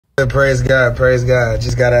Praise God, praise God.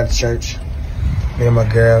 Just got out of church. Me and my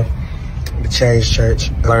girl, the Change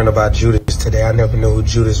Church. Learned about Judas today. I never knew who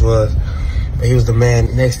Judas was. But he was the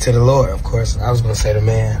man next to the Lord, of course. I was going to say the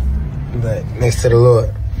man, but next to the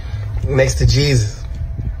Lord. Next to Jesus.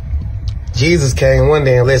 Jesus came one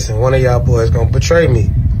day and listen, one of y'all boys going to betray me.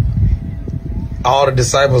 All the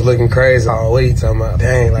disciples looking crazy. Oh, what are you talking about?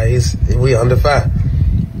 Dang, like, we under fire.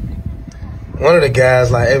 One of the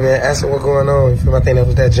guys like, hey man, ask him what's going on. I think that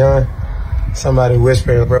was that John. Somebody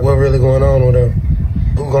whispered, what really going on with him?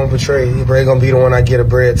 Who gonna betray? He gonna be the one I get a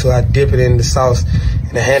bread to. I dip it in the sauce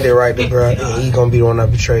and I hand it right to bro. And he gonna be the one I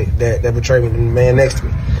betray. That betrayed me, the man next to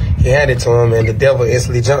me. He handed it to him and the devil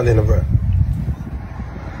instantly jumped in the bro.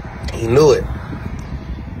 He knew it.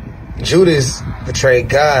 Judas betrayed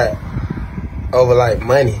God over like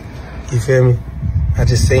money. You feel me? I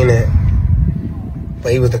just seen that.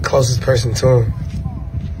 But he was the closest person to him.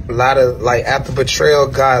 A lot of, like, after betrayal,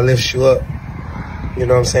 God lifts you up. You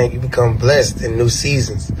know what I'm saying? You become blessed in new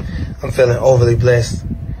seasons. I'm feeling overly blessed.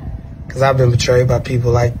 Because I've been betrayed by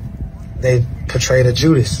people like they portrayed a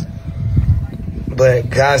Judas. But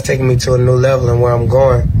God's taking me to a new level, and where I'm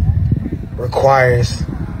going requires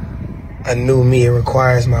a new me. It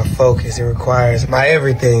requires my focus. It requires my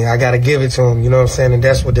everything. I got to give it to him. You know what I'm saying? And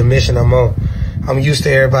that's what the mission I'm on. I'm used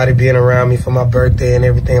to everybody being around me for my birthday and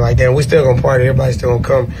everything like that. And we still gonna party. Everybody's still gonna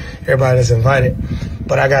come. Everybody's invited.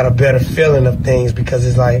 But I got a better feeling of things because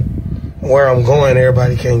it's like where I'm going,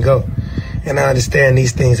 everybody can't go. And I understand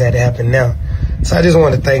these things had to happen now. So I just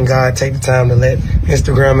want to thank God, take the time to let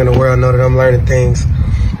Instagram and the world know that I'm learning things,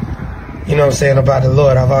 you know what I'm saying, about the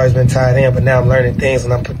Lord. I've always been tied in, but now I'm learning things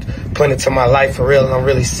and I'm putting it to my life for real. And I'm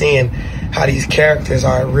really seeing how these characters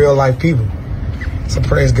are real life people. So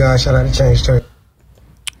praise God. Shout out to Change Church.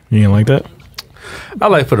 You didn't like that? I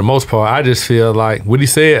like, for the most part, I just feel like what he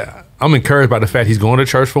said, I'm encouraged by the fact he's going to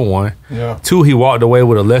church, for one. Yeah. Two, he walked away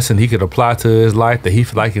with a lesson he could apply to his life that he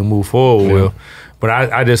feel like he can move forward with. But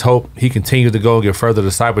I just hope he continues to go and get further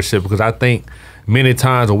discipleship, because I think many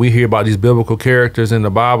times when we hear about these biblical characters in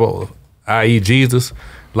the Bible, i.e. Jesus,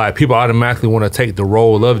 like people automatically want to take the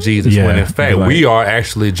role of Jesus, when in fact we are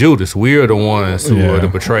actually Judas. We are the ones who are the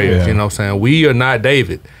betrayers. You know what I'm saying? We are not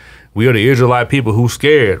David. We are the Israelite people who's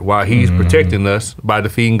scared while he's protecting us by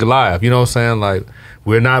defeating Goliath. You know what I'm saying? Like,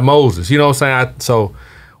 we're not Moses. You know what I'm saying? So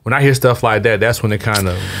when I hear stuff like that, that's when it kind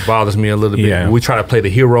of bothers me a little bit. We try to play the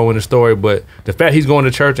hero in the story, but the fact he's going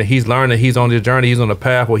to church and he's learning, he's on this journey, he's on the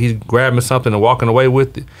path where he's grabbing something and walking away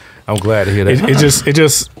with it, I'm glad to hear that. It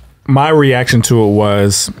just my reaction to it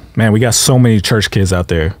was, man, we got so many church kids out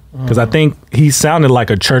there. Because I think he sounded like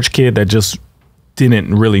a church kid that just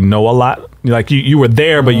didn't really know a lot. Like you were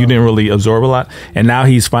there, but you didn't really absorb a lot. And now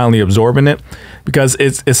he's finally absorbing it, because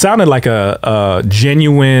it sounded like a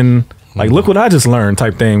genuine, like, look what I just learned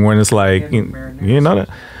type thing, when it's like, you know that.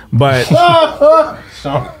 But you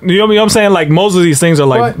know what I'm saying? Like, most of these things are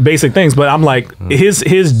like basic things, but I'm like,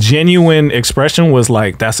 his genuine expression was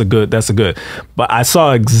like, that's a good. But I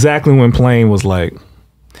saw exactly when Plain was like,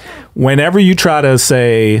 whenever you try to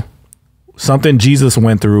say something Jesus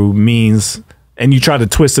went through means, and you try to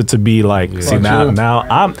twist it to be like, see, now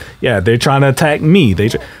I'm, they're trying to attack me.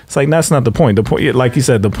 It's like, that's not the point. The point, like you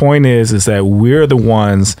said, the point is that we're the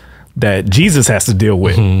ones that Jesus has to deal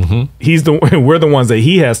with. We're the ones that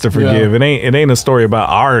he has to forgive. It ain't a story about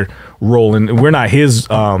our role, and we're not his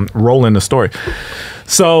role in the story.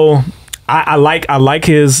 So I like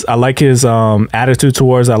his attitude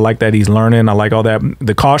towards. I like that he's learning. I like all that.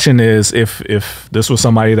 The caution is, if this was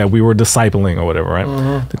somebody that we were discipling or whatever,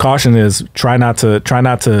 right? The caution is, try not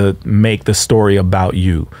to make the story about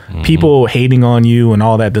you. People hating on you and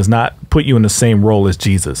all that does not put you in the same role as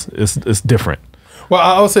Jesus. It's different. Well,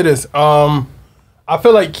 I'll say this. I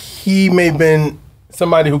feel like he may have been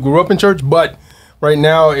somebody who grew up in church, but right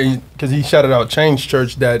now, because he shouted out Change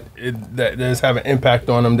Church, that is having an impact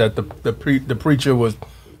on him, that the preacher was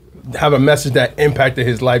have a message that impacted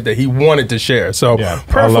his life that he wanted to share. So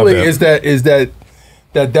prayerfully is that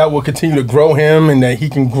will continue to grow him, and that he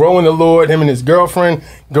can grow in the Lord, him and his girlfriend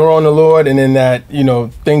grow in the Lord, and then that, you know,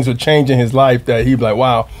 things would change in his life, that he'd be like,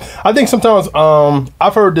 wow. I think sometimes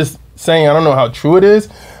I've heard this saying, I don't know how true it is.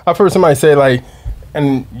 I've heard somebody say, like,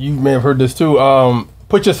 and you may have heard this too,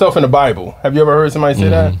 put yourself in the Bible. Have you ever heard somebody say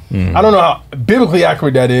that? I don't know how biblically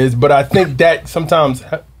accurate that is, but I think that sometimes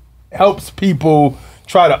helps people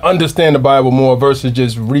try to understand the Bible more versus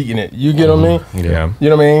just reading it. You get what I mean? Yeah. You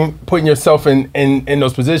know what I mean? Putting yourself in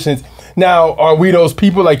those positions. Now, are we those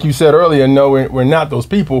people, like you said earlier? No, we're not those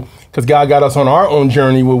people, because God got us on our own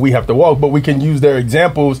journey where we have to walk, but we can use their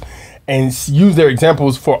examples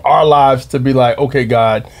for our lives to be like, okay,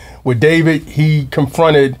 God, with David, he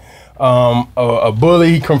confronted a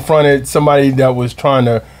bully. He confronted somebody that was trying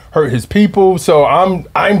to hurt his people. So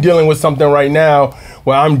I'm dealing with something right now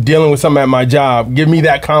where I'm dealing with something at my job. Give me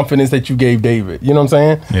that confidence that you gave David. You know what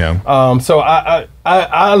I'm saying? Yeah. So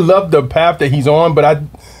I love the path that he's on, but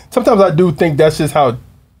sometimes I do think that's just how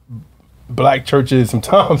black churches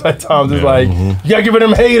sometimes at times it's like you gotta give it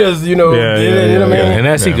them haters, you know. You know what I mean? And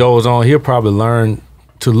as he goes on, he'll probably learn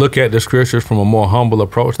to look at the scriptures from a more humble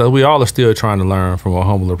approach. That we all are still trying to learn from a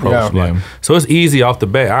humble approach. So it's easy off the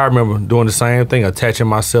bat. I remember doing the same thing, attaching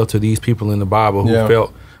myself to these people in the Bible who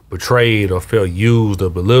felt betrayed or felt used or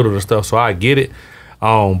belittled and stuff. So I get it.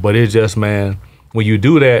 But it's just, man, when you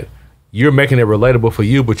do that, you're making it relatable for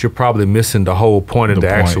you, but you're probably missing the whole point of the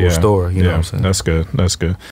actual story. You know what I'm saying? That's good. That's good.